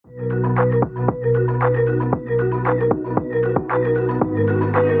Hi,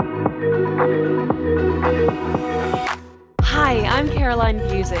 I'm Caroline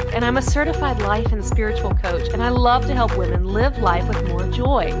Busick, and I'm a certified life and spiritual coach, and I love to help women live life with more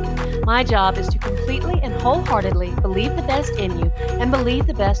joy. My job is to completely and wholeheartedly believe the best in you and believe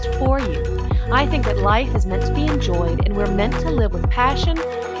the best for you. I think that life is meant to be enjoyed, and we're meant to live with passion,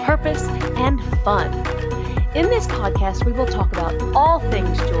 purpose, and fun. In this podcast, we will talk about all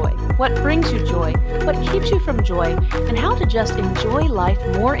things joy, what brings you joy, what keeps you from joy, and how to just enjoy life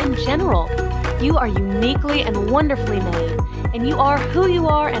more in general. You are uniquely and wonderfully made, and you are who you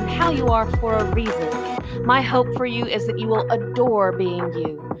are and how you are for a reason. My hope for you is that you will adore being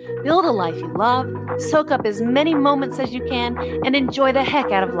you. Build a life you love, soak up as many moments as you can, and enjoy the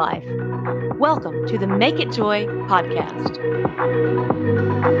heck out of life. Welcome to the Make It Joy podcast.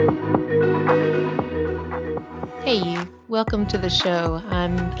 Hey, you. Welcome to the show.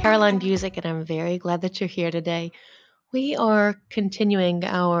 I'm Caroline Busick, and I'm very glad that you're here today. We are continuing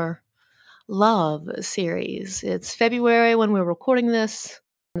our love series. It's February when we're recording this.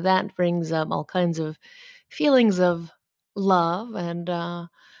 That brings up all kinds of feelings of love and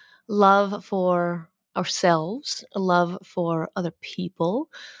love for ourselves, love for other people,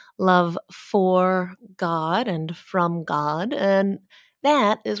 love for God and from God. And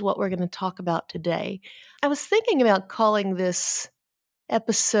that is what we're going to talk about today. I was thinking about calling this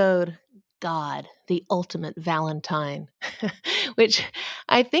episode God, the Ultimate Valentine, which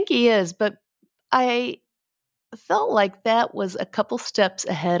I think he is, but I felt like that was a couple steps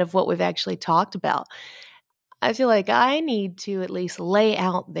ahead of what we've actually talked about. I feel like I need to at least lay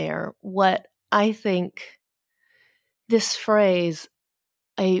out there what I think this phrase,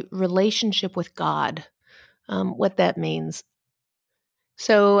 a relationship with God, what that means.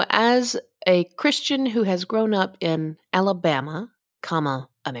 So, as a Christian who has grown up in Alabama,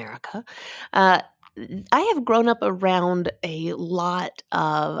 America, I have grown up around a lot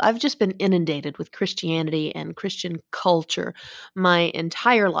of, I've just been inundated with Christianity and Christian culture my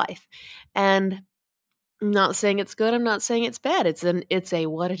entire life. And I'm not saying it's good, I'm not saying it's bad. It's a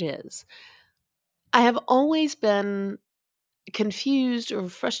what it is. I have always been confused or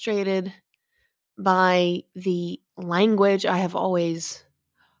frustrated by the language I have always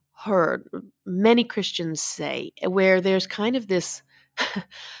heard many Christians say, where there's kind of this, I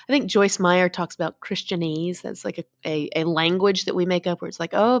think Joyce Meyer talks about Christianese. That's like a language that we make up where it's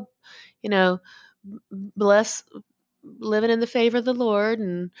like, oh, bless living in the favor of the Lord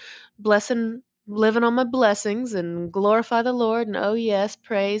and blessing living on my blessings and glorify the Lord and oh yes,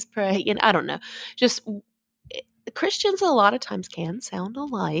 praise, pray. And I don't know. Just Christians a lot of times can sound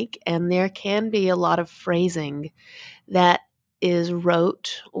alike, and there can be a lot of phrasing that is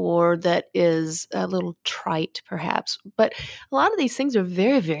rote or that is a little trite, perhaps. But a lot of these things are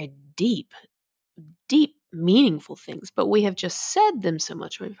very, very deep, meaningful things. But we have just said them so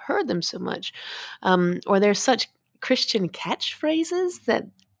much, we've heard them so much, or there's such Christian catchphrases that,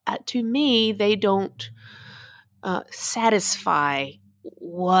 to me, they don't satisfy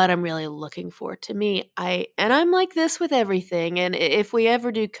what I'm really looking for. To me, I'm like this with everything. And if we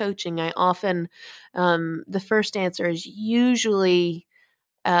ever do coaching, I often, the first answer is usually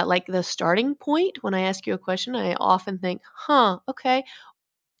like the starting point. When I ask you a question, I often think, okay.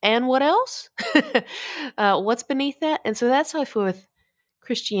 And what else? What's beneath that? And so that's how I feel with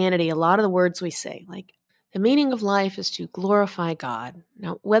Christianity. A lot of the words we say, like, the meaning of life is to glorify God.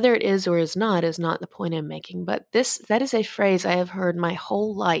 Now, whether it is or is not the point I'm making, but that is a phrase I have heard my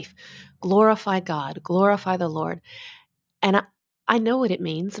whole life. Glorify God, glorify the Lord. And I know what it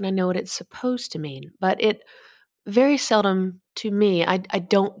means and I know what it's supposed to mean, but it very seldom, to me, I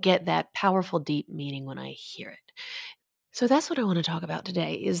don't get that powerful, deep meaning when I hear it. So that's what I want to talk about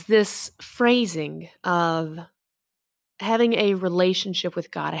today, is this phrasing of having a relationship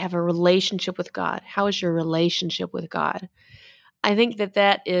with God. I have a relationship with God. How is your relationship with God? I think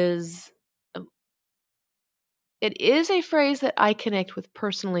that is, it is a phrase that I connect with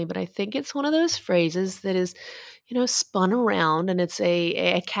personally, but I think it's one of those phrases that is, spun around, and it's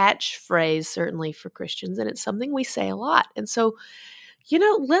a catchphrase certainly for Christians, and it's something we say a lot. And so,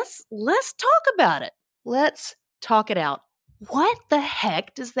 let's talk about it. Let's talk it out. What the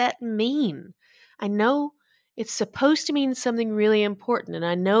heck does that mean? I know it's supposed to mean something really important, and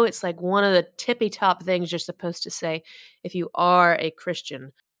I know it's like one of the tippy top things you're supposed to say if you are a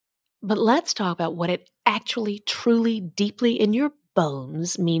Christian. But let's talk about what it actually, truly, deeply in your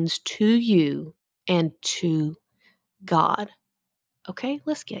bones means to you and to God. Okay,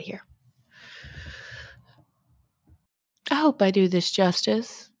 let's get here. I hope I do this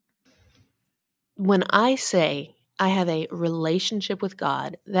justice. When I say I have a relationship with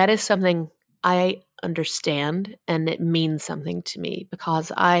God, that is something I understand and it means something to me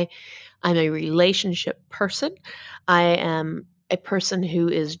because I'm a relationship person. I am a person who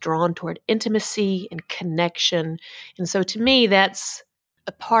is drawn toward intimacy and connection. And so to me, that's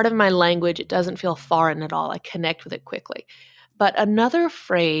a part of my language. It doesn't feel foreign at all. I connect with it quickly. But another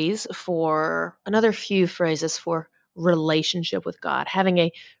few phrases for relationship with God, having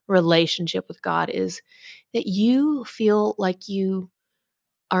a relationship with God is that you feel like you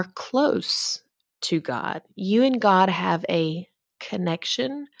are close to God. You and God have a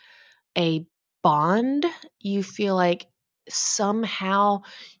connection, a bond. You feel like somehow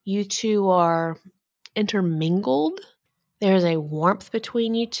you two are intermingled. There's a warmth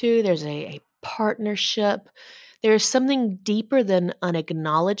between you two, there's a partnership. There's something deeper than an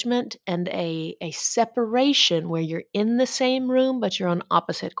acknowledgement and a separation where you're in the same room, but you're on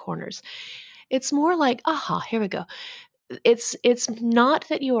opposite corners. It's more like, aha, here we go. It's not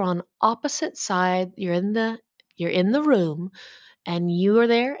that you're on opposite side, you're in the room, and you are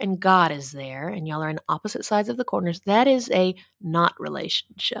there and God is there and y'all are on opposite sides of the corners. That is a not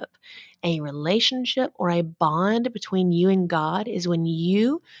relationship. A relationship or a bond between you and God is when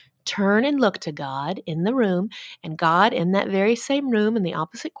you turn and look to God in the room, and God in that very same room in the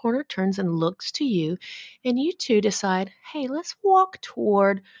opposite corner turns and looks to you, and you two decide, hey, let's walk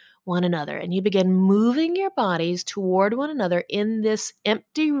toward one another. And you begin moving your bodies toward one another in this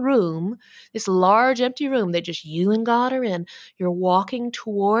empty room, this large empty room that just you and God are in. You're walking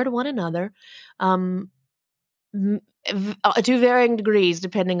toward one another, um, to varying degrees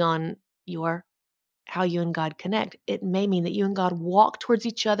depending on your how you and God connect. It may mean that you and God walk towards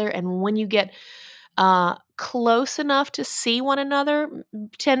each other, and when you get close enough to see one another,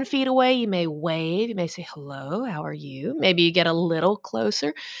 10 feet away, you may wave, you may say, hello, how are you? Maybe you get a little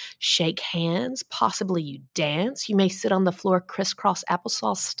closer, shake hands, possibly you dance. You may sit on the floor crisscross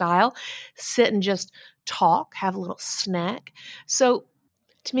applesauce style, sit and just talk, have a little snack. So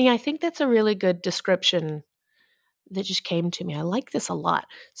to me, I think that's a really good description that just came to me. I like this a lot.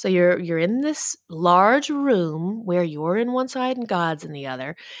 So you're in this large room where you're in one side and God's in the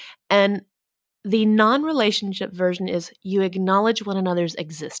other. And the non-relationship version is you acknowledge one another's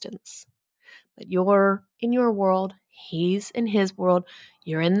existence. But you're in your world, he's in his world.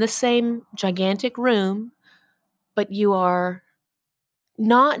 You're in the same gigantic room, but you are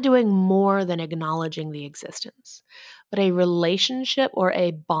not doing more than acknowledging the existence. But a relationship or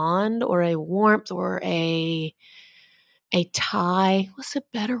a bond or a warmth or a tie, what's a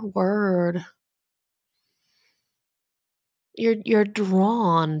better word? You're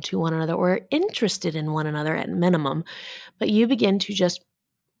drawn to one another or interested in one another at minimum, but you begin to just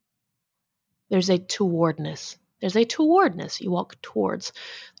there's a towardness. There's a towardness. You walk towards.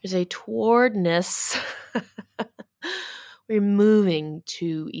 There's a towardness. We're moving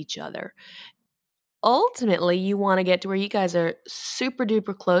to each other. Ultimately, you want to get to where you guys are super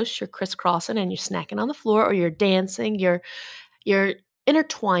duper close. You're crisscrossing and you're snacking on the floor, or you're dancing. You're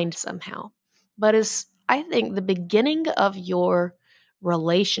intertwined somehow. But as I think the beginning of your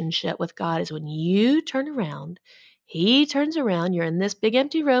relationship with God is when you turn around, he turns around, you're in this big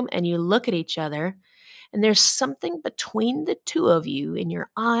empty room, and you look at each other, and there's something between the two of you in your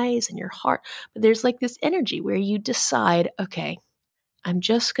eyes and your heart. But there's like this energy where you decide, okay, I'm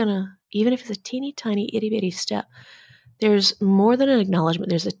just gonna, even if it's a teeny tiny itty bitty step, there's more than an acknowledgement,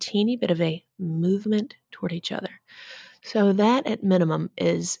 there's a teeny bit of a movement toward each other. So that at minimum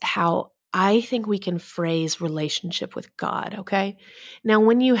is how I think we can phrase relationship with God, okay? Now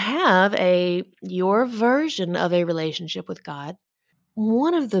when you have your version of a relationship with God,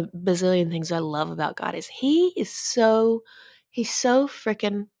 one of the bazillion things I love about God is he's so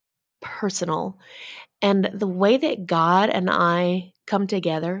freaking personal. And the way that God and I come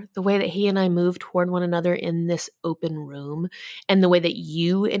together, the way that he and I move toward one another in this open room, and the way that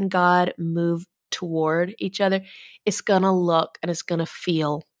you and God move toward each other, it's going to look and it's going to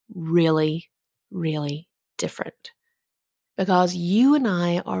feel really, really different. Because you and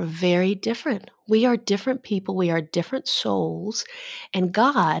I are very different. We are different people. We are different souls. And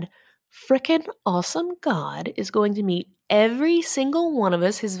God, frickin' awesome God, is going to meet every single one of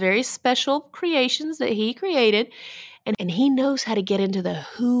us, his very special creations that he created. And he knows how to get into the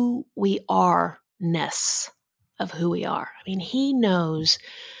who we are-ness of who we are. I mean, he knows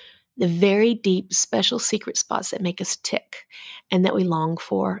the very deep, special secret spots that make us tick and that we long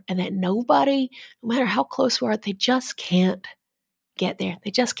for, and that nobody, no matter how close we are, they just can't get there.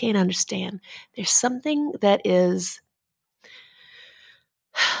 They just can't understand. There's something that is,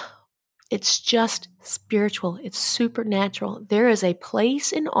 it's just spiritual. It's supernatural. There is a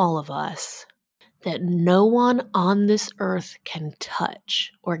place in all of us that no one on this earth can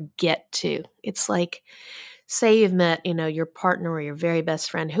touch or get to. It's like, say you've met, your partner or your very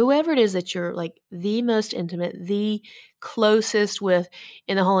best friend, whoever it is that you're like the most intimate, the closest with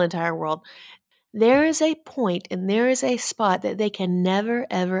in the whole entire world. There is a point and there is a spot that they can never,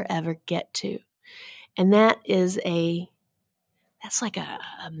 ever, ever get to. And that's like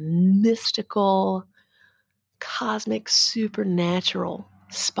a mystical, cosmic, supernatural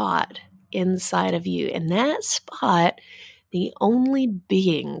spot inside of you. And that spot, the only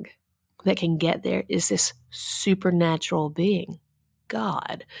being that can get there is this supernatural being,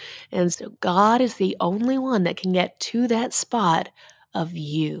 God. And so God is the only one that can get to that spot of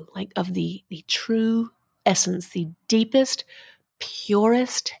you, like of the true essence, the deepest,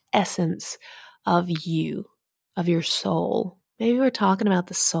 purest essence of you, of your soul. Maybe we're talking about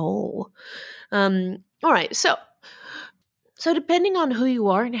the soul. All right, so depending on who you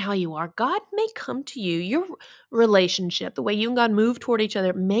are and how you are, God may come to you. Your relationship, the way you and God move toward each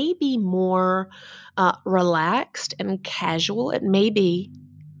other, may be more relaxed and casual. It may be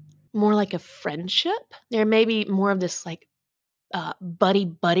more like a friendship. There may be more of this like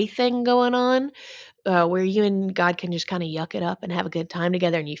buddy thing going on, where you and God can just kind of yuck it up and have a good time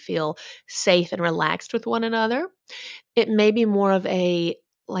together, and you feel safe and relaxed with one another. It may be more of a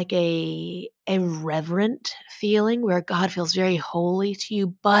reverent feeling where God feels very holy to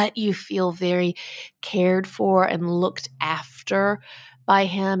you, but you feel very cared for and looked after by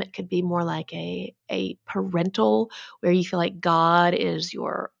him. It could be more like a parental, where you feel like God is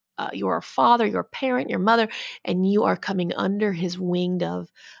your father, your parent, your mother, and you are coming under his wing of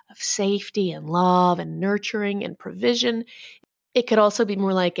safety and love and nurturing and provision. It could also be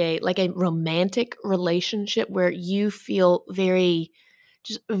more like a romantic relationship where you feel very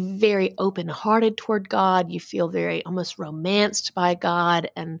open-hearted toward God. You feel very almost romanced by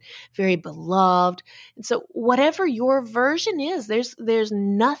God and very beloved. And so whatever your version is, there's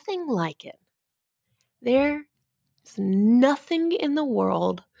nothing like it. There's nothing in the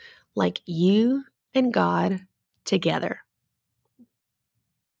world like you and God together.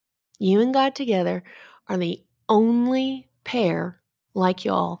 You and God together are the only pair like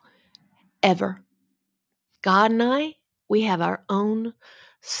y'all ever. God and I, we have our own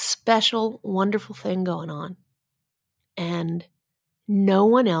special, wonderful thing going on. And no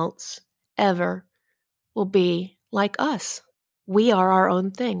one else ever will be like us. We are our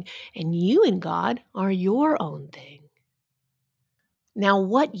own thing. And you and God are your own thing. Now,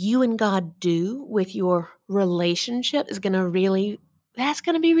 what you and God do with your relationship is that's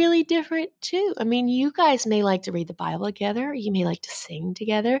going to be really different too. I mean, you guys may like to read the Bible together. You may like to sing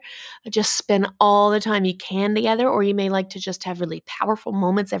together, just spend all the time you can together, or you may like to just have really powerful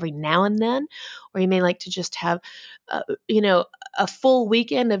moments every now and then, or you may like to just have, a full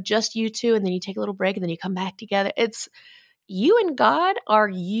weekend of just you two, and then you take a little break and then you come back together. It's you and God are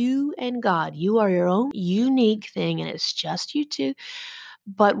you and God. You are your own unique thing, and it's just you two.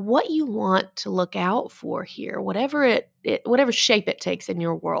 But what you want to look out for here, whatever shape it takes in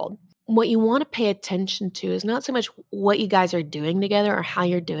your world, what you want to pay attention to is not so much what you guys are doing together or how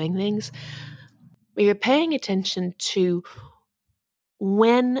you're doing things, but you're paying attention to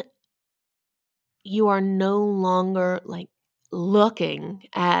when you are no longer like looking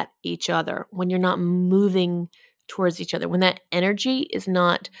at each other, when you're not moving towards each other, when that energy is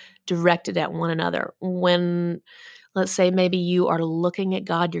not directed at one another, when let's say maybe you are looking at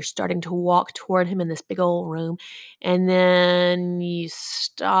God, you're starting to walk toward him in this big old room, and then you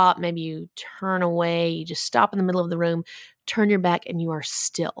stop, maybe you turn away, you just stop in the middle of the room, turn your back, and you are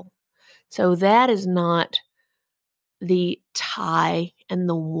still. So that is not the tie and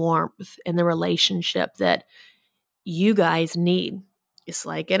the warmth and the relationship that you guys need. It's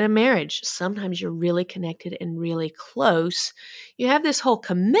like in a marriage. Sometimes you're really connected and really close. You have this whole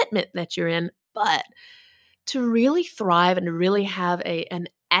commitment that you're in, but to really thrive and to really have an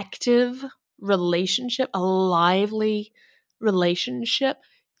active relationship, a lively relationship,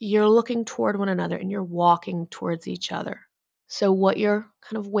 you're looking toward one another and you're walking towards each other. So what you're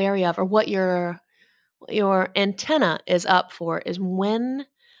kind of wary of, or what your antenna is up for, is when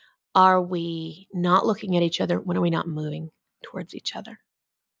are we not looking at each other? When are we not moving towards each other?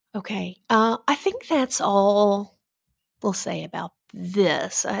 Okay, I think that's all we'll say about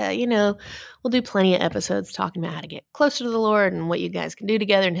this. We'll do plenty of episodes talking about how to get closer to the Lord and what you guys can do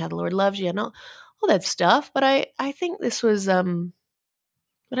together and how the Lord loves you and all that stuff. But I think this was,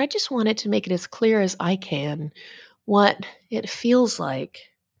 but I just wanted to make it as clear as I can what it feels like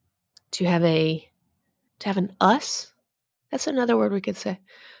to have an us. That's another word we could say.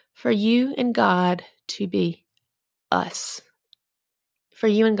 For you and God to be us. For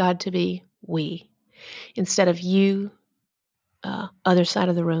you and God to be we. Instead of you, other side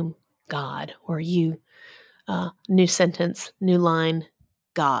of the room, God, or you, new sentence, new line,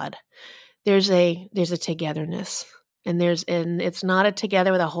 God. There's a togetherness, and it's not a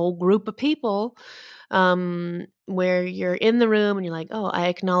together with a whole group of people, where you're in the room and you're like, oh, I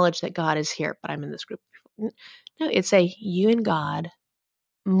acknowledge that God is here, but I'm in this group. No, it's a you and God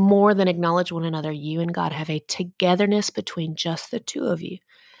more than acknowledge one another. You and God have a togetherness between just the two of you.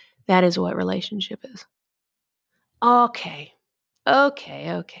 That is what relationship is. Okay.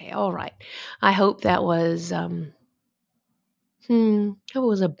 All right. I hope that was hope it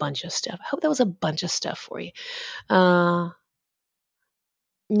was a bunch of stuff. I hope that was a bunch of stuff for you. Now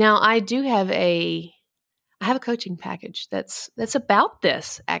I have a coaching package that's about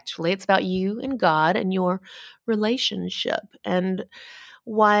this, actually. It's about you and God and your relationship, and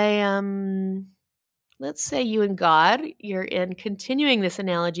why let's say you and God, you're in continuing this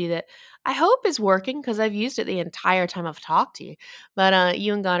analogy that I hope is working because I've used it the entire time I've talked to you. But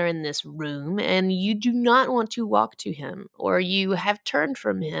you and God are in this room and you do not want to walk to him, or you have turned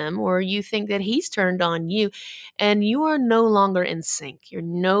from him, or you think that he's turned on you, and you are no longer in sync. You're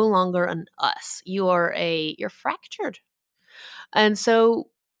no longer an us. You're fractured. And so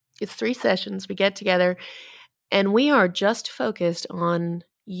it's 3 sessions. We get together and we are just focused on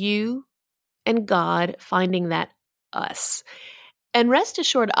you and God finding that us. And rest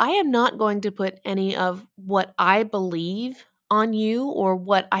assured, I am not going to put any of what I believe on you, or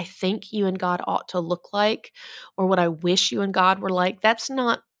what I think you and God ought to look like, or what I wish you and God were like. That is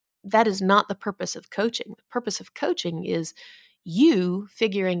not the purpose of coaching. The purpose of coaching is you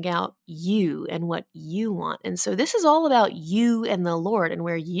figuring out you and what you want. And so this is all about you and the Lord, and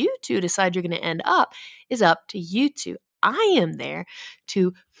where you two decide you're going to end up is up to you two. I am there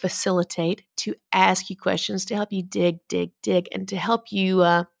to facilitate, to ask you questions, to help you dig, and to help you,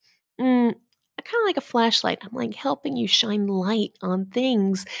 kind of like a flashlight. I'm like helping you shine light on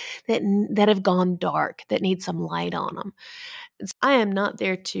things that have gone dark, that need some light on them. I am not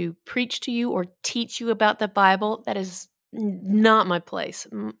there to preach to you or teach you about the Bible. That is not my place.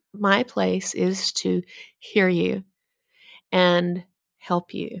 My place is to hear you and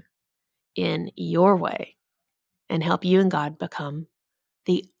help you in your way, and help you and God become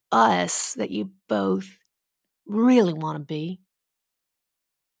the us that you both really want to be.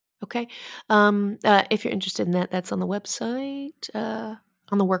 Okay. If you're interested in that, that's on the website,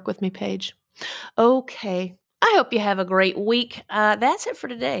 on the Work With Me page. Okay. I hope you have a great week. That's it for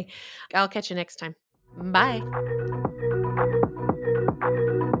today. I'll catch you next time. Bye.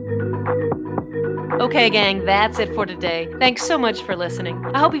 Okay, gang, that's it for today. Thanks so much for listening.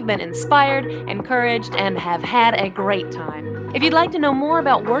 I hope you've been inspired, encouraged, and have had a great time. If you'd like to know more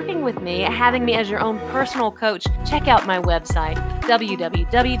about working with me, having me as your own personal coach, check out my website,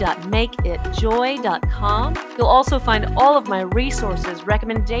 www.makeitjoy.com. You'll also find all of my resources,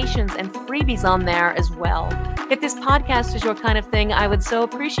 recommendations, and freebies on there as well. If this podcast is your kind of thing, I would so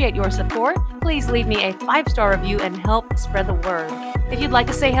appreciate your support. Please leave me a 5-star review and help spread the word. If you'd like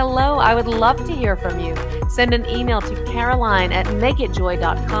to say hello, I would love to hear from you. Send an email to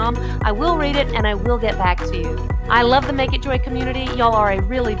caroline@makeitjoy.com. I will read it and I will get back to you. I love the Make It Joy community. Y'all are a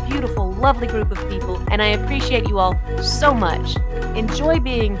really beautiful, lovely group of people, and I appreciate you all so much. Enjoy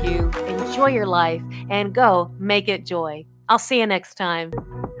being you, enjoy your life, and go make it joy. I'll see you next time.